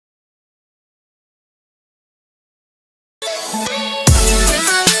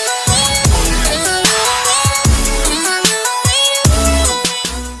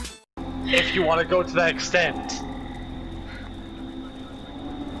want to go to that extent.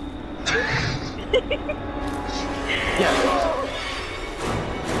 Yeah.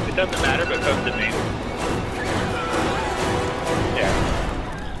 It doesn't matter, but post it, name.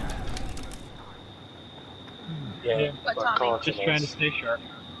 Yeah. What, Tommy? Just trying to stay sharp.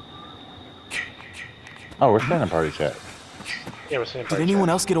 Oh, we're staying in party chat. Yeah, we're saying. Did anyone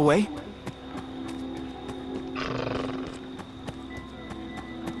else get away?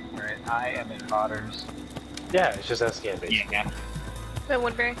 Alright, I am in Potters. Yeah, it's just us again, basically. Yeah. Then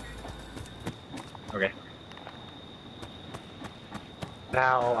Woodbury. Okay.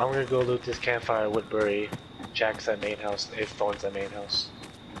 Now, I'm gonna go loot this campfire at Woodbury. Jack's at main house, if Thorn's at main house.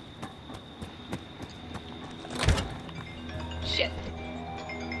 Shit.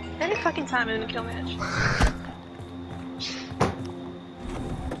 Any fucking time in a kill match.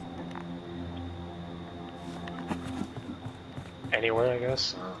 Anywhere, I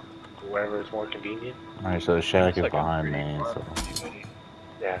guess. Wherever is more convenient. Alright, so the shack is Looks like I'm behind pretty me, far so... from anybody.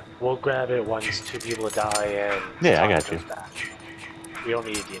 Yeah, we'll grab it once 2 people die and... Yeah, I got Tom you. goes back. We don't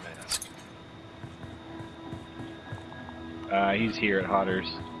need a DMS. He's here at Hotters.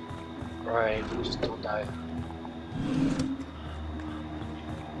 Right, just don't die.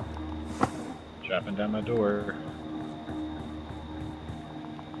 Dropping down my door.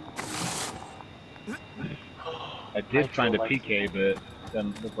 I did find a PK, but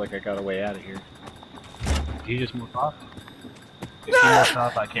doesn't look like I got a way out of here. Did he just move off? If he moved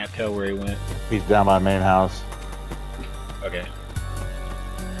off, I can't tell where he went. He's down by main house. Okay.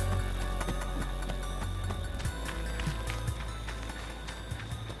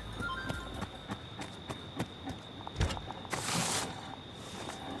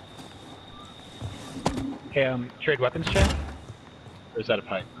 Hey, trade weapons check? Or is that a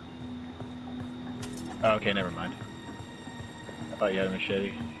pipe? Oh, okay, never mind. I thought you had a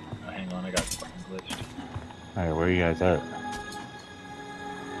machete. Oh, hang on, I got fucking glitched. Alright, where are you guys at?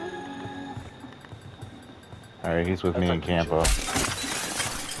 Alright, he's with me in Campo.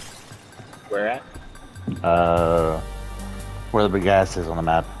 Where at? Where the big gas is on the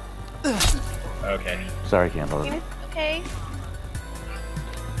map. Okay. Sorry, Campo. Okay.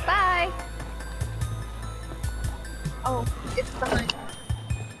 Bye. Oh, it's behind.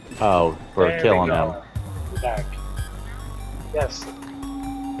 Oh, we're There killing we them. go. We're back. Yes.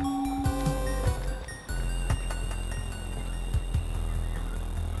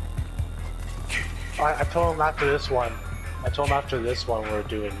 I told him after this one. I told him after this one we're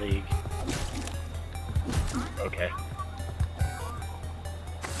doing League. Okay.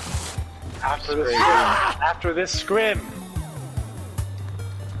 After this scrim.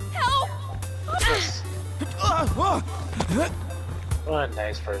 Help! Yes. What a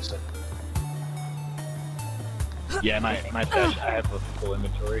nice person. Yeah, my stash, I have a full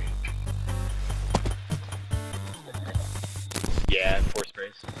inventory. Yeah, and 4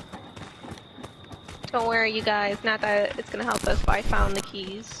 sprays. Don't worry, you guys. Not that it's gonna help us, but I found the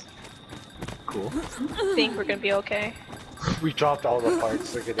keys. Cool. I think we're gonna be okay. We dropped all the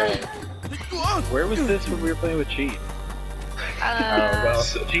parts. Look at that. Where was this when we were playing with Cheat? Oh, well,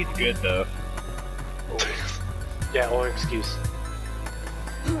 Cheat's good though. Yeah, or excuse.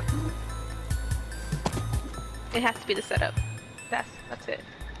 It has to be the setup. That's it.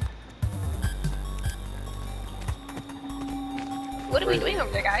 What are we doing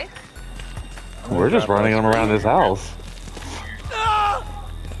over there, guys? We're just running them around this house. Oh,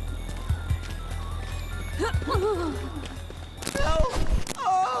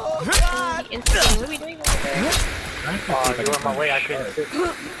 God. What are we doing over there? You were in my way. I couldn't sit.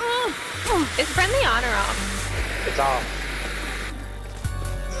 Is friendly on or off? It's off.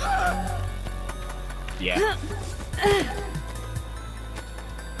 Yeah. I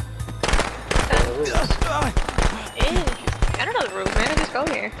don't know the rules, man. I just go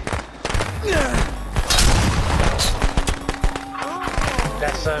here.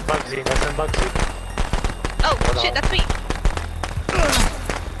 That's Bugsy. That's Bugsy. Oh, shit, that's me.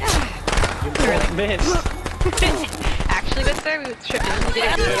 You really missed. Actually, good sir, we tripped in. We did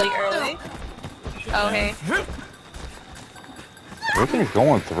it really early. Oh, hey. Everything's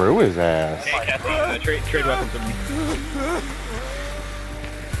going through his ass. Hey, Kathy, trade weapons with me.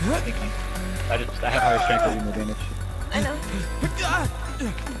 Thank you. I have higher strength to do more damage. I know.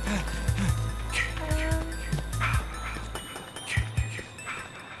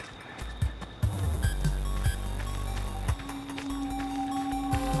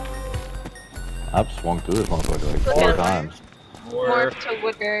 I've swung through this motherfucker like Okay. 4 times. More to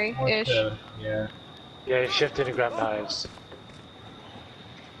Woodbury-ish. Yeah. Yeah, he shifted and grabbed knives.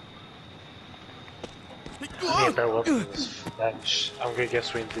 I need a better weapon for this bench. I'm gonna get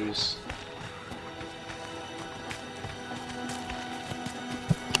swing throughs.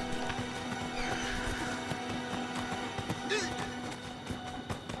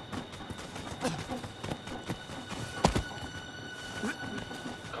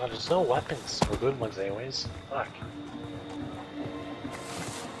 There's no weapons or good ones anyways. Fuck.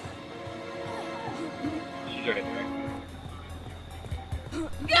 She's right there.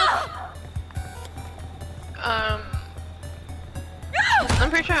 I'm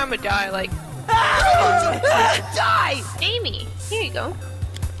pretty sure I'm gonna die, like... Die! Amy! Here you go.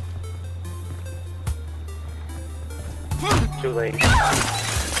 Too late.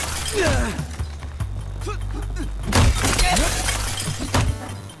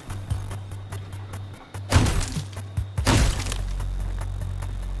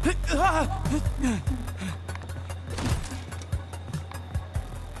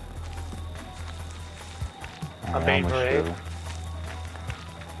 I'm being parade.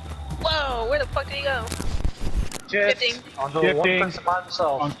 Whoa, where the fuck did he go? Shift. 15. On the one person by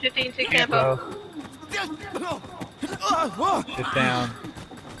himself. 15 to campo. Sit down.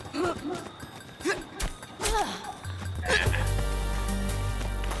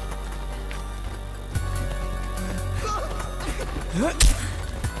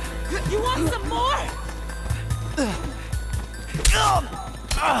 You want some more?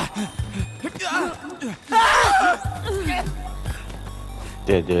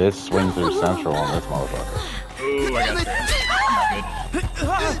 Yeah, dude, it swings through central on this motherfucker. Ooh, I got that.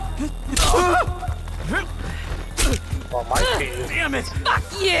 Well, my team. Damn it! Fuck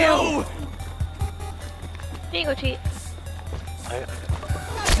you! Here you go, cheat.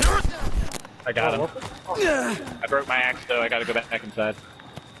 I got him. I broke my axe though, I gotta go back inside.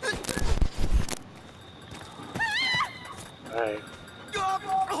 Alright.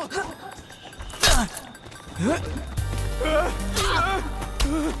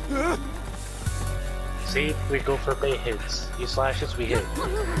 See, we go for bait hits. He slashes, we hit.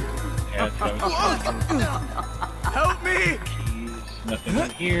 Yeah, that's what I was Help me! thinking. Keys, nothing in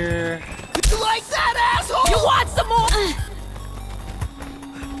here. You like that, asshole? You want some more?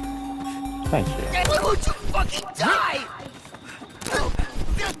 Thank you. Why won't you fucking die?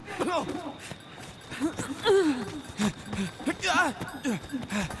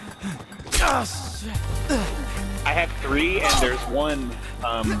 I have 3 and there's one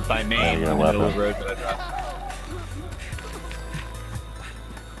by Maine in the middle of the road that I dropped.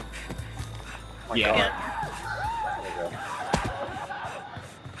 Yeah.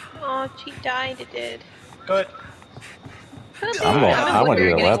 Oh, cheat died, it did. Good. I'm gonna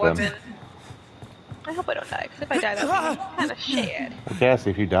need a weapon. I hope I don't die, because if I die, that would be kind of shit. Well, Cassie,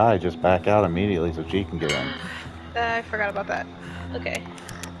 if you die, just back out immediately so she can get in. I forgot about that. Okay.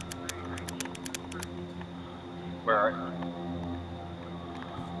 Where are you?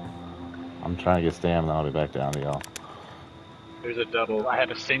 I'm trying to get stamina. I'll be back down to y'all. There's a double. I have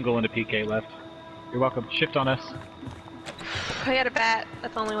a single and a PK left. You're welcome. Shift on us. I got a bat.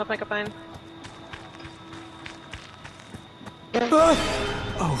 That's the only weapon I could find.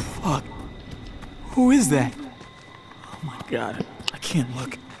 Oh, fuck. Who is that? Oh my god. I can't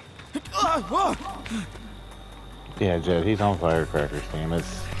look. Yeah, Jed, he's on Firecrackers team.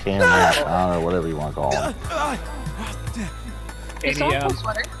 It's Cameron, I don't know, whatever you want to call him. Is someone pull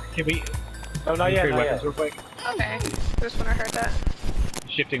sweater? Can we... Oh, not yet, trade not weapons yet. real quick? Okay. Just when I heard that.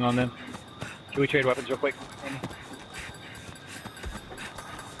 Shifting on them. Can we trade weapons real quick?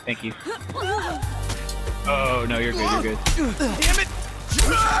 Thank you. Oh, no, you're good, you're good. Damn it!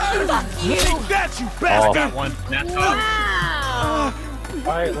 Fuck you! Take that, you I bastard! got one. That's Wow!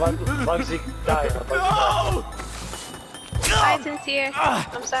 Alright, let Zeke die. Oh! Bye, Sincere.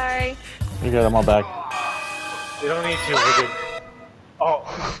 I'm sorry. You got him on back. We don't need to, we're good. Oh.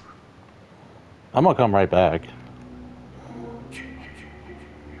 I'm gonna come right back.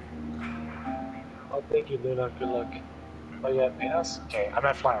 Oh, thank you, Luna. Good luck. Oh, yeah, Venus? Okay, I'm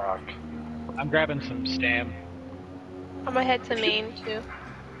at Flat Rock. I'm grabbing some stam. I'm gonna head to Maine, too.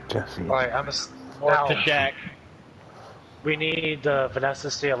 Jesse. Alright, I'm a... Or Now, to Shack. we need Vanessa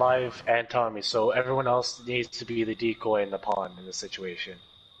to stay alive and Tommy, so everyone else needs to be the decoy in the pond in this situation.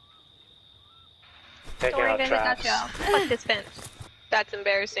 Taking Don't worry, out guys, I got traps. y'all. Fuck this fence. That's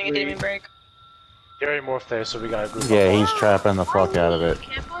embarrassing. It didn't even break. They already morphed there, so we gotta group Yeah, up. he's trapping the fuck out of it.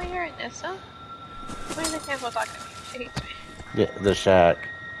 Campo here, Nessa? Why is the Campo talking to me? She hates me. Yeah, the shack.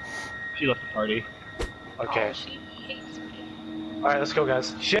 She left the party. Okay. Oh, she hates me. Alright, let's go,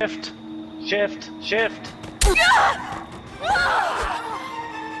 guys. Shift! Shift! Shift!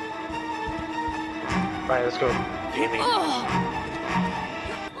 Alright, let's go. Jamie.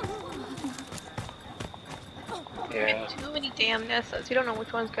 Yeah. Too many damn Nessas. You don't know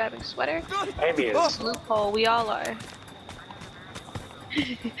which one's grabbing sweater. Amy is. Loophole, we all are.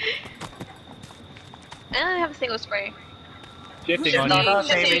 I don't have a single spray. Shifting on No, you. no,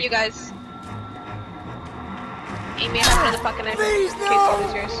 Shifting Amy. you guys. Amy, I have another pocket knife. Please, no! Case all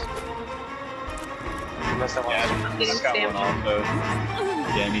is yours. Unless I want I'm getting I've got one stamped. also.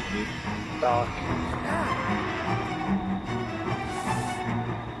 Yeah, me too. Doc.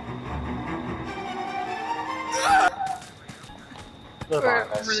 We're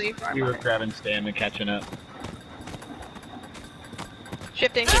really far We were behind. grabbing Stam and catching up.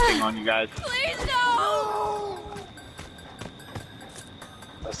 Shifting. Shifting on you guys. Please no!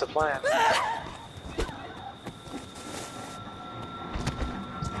 That's the plan.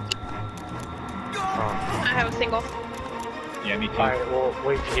 I have a single. Yeah, me too. Alright, we'll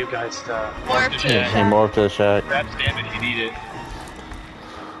wait for you guys to... Morph to He morphed to the shack. Grab Stam if you need it.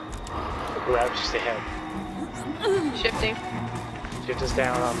 grab just ahead. Shifting. Shift this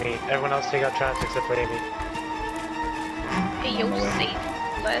down on me. Everyone else take out traps except for Amy. Hey, yo, safe.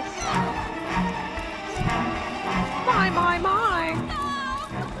 Less. My.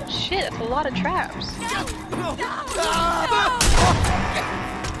 Shit, that's a lot of traps.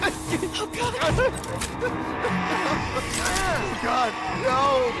 God,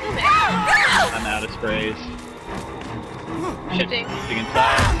 no! I'm out of sprays. Shifting. Shifting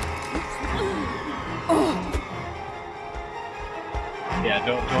inside. Yeah,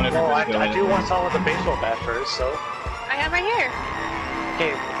 don't Well, everybody go I in. do want someone with a baseball bat first, so... I have right here.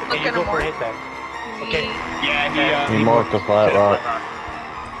 Okay, you go for a hit then. Okay. Yeah, He morphed to flat rock.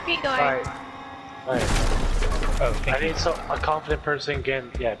 Keep going. Alright. Alright. Oh, I need a confident person getting...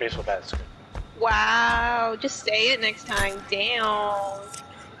 Yeah, baseball bat's good. Wow, just say it next time. Damn.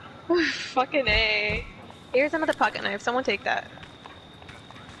 Fucking A. Here's another pocket knife. Someone take that.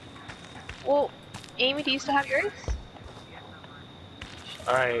 Well, Amy, do you still have yours?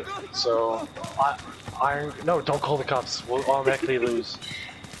 Alright, so... Iron... No, don't call the cops. We'll automatically lose.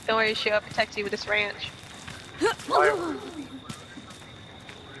 Don't worry, she'll protect you with this ranch.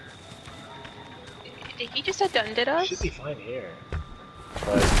 Did he just abducted us? Should be fine here.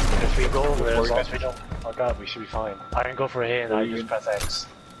 But if we go over there, as long as we don't fuck up, we should be fine. I can go for a hit and I just press X.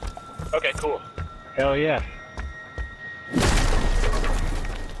 Okay, cool. Hell yeah.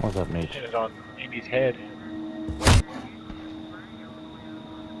 What's up, Meech? Hit it on Amy's head.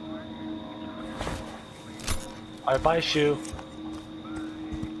 Alright, bye, Shu.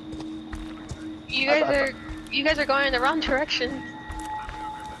 You guys are going in the wrong direction.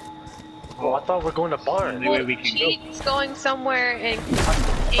 Oh, I thought we're going to barn. Only way we can go. She's going somewhere and I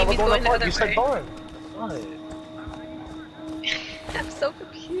thought Amy's we're going the barn. other You said way. barn. What? I'm so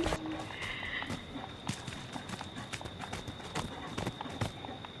confused.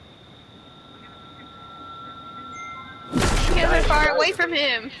 You guys are far away from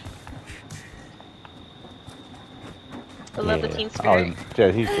him. I love the team spirit. Oh,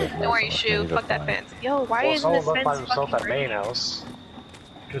 Jed, he's good. Don't worry, Shu. Fuck that fence. Yo, why Well, isn't someone this left by fence himself fucking at main green? house.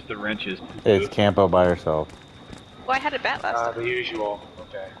 Just the wrenches. It's Campo by herself. Well, I had a bat last time. The usual.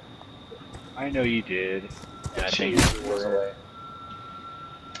 Okay. I know you did. And I She think usually was away.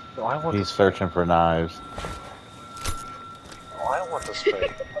 No, I want He's the spray. searching for knives. Oh, I want the spray.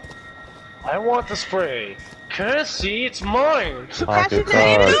 I want the spray. Cassie, it's mine! Pocket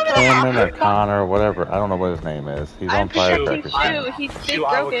car, Cameron or Connor, whatever. I don't know what his name is. He's I'm on protecting firecracker. Shu. He's Shu,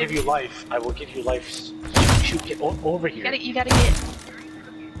 I will give broken. you life. I will give you life. Shu, get over here. You gotta get.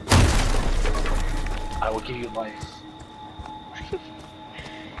 I will give you life.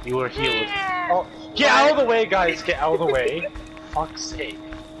 You are healed. Oh, get out of the way, guys! Get out of the way. Fuck's sake.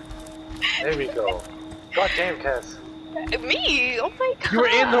 There we go. God damn, Cass. Me? Oh my god. You were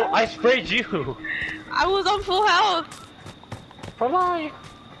in the. I sprayed you. I was on full health. For life.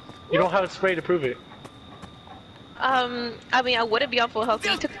 You don't have a spray to prove it. I mean, I wouldn't be on full health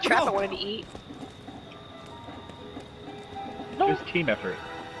if you took the trap I wanted to eat. just team effort.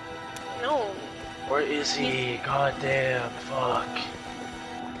 No. Where is he? God damn, fuck.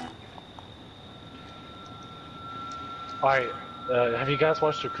 Alright, have you guys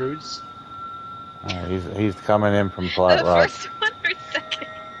watched Recruits? He's coming in from Flat The Rock. first one or second?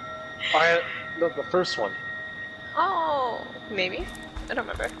 Alright, the first one. Oh, maybe. I don't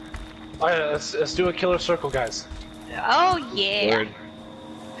remember. Alright, let's do a killer circle, guys. Oh yeah. Word.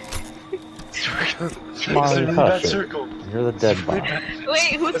 Molly, that hush it. circle. You're the dead bomb.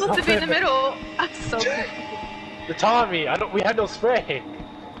 Wait, who's supposed to be in the middle? I'm so confused. The Tommy, we had no spray.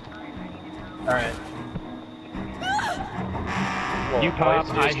 Alright. You pop,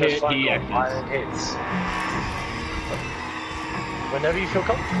 I hit, he X's. hits. Whenever you feel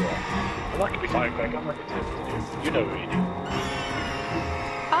comfortable. I'm not gonna be firecracker, I'm not gonna tell you what to do. You know what you do.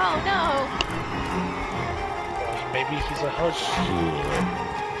 Oh no. Maybe he's a hush.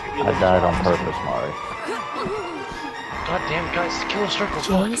 Shit. I died on purpose, Mari. God damn, guys, killer circle.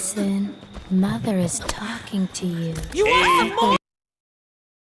 Jason, Mother is talking to you. You want some more?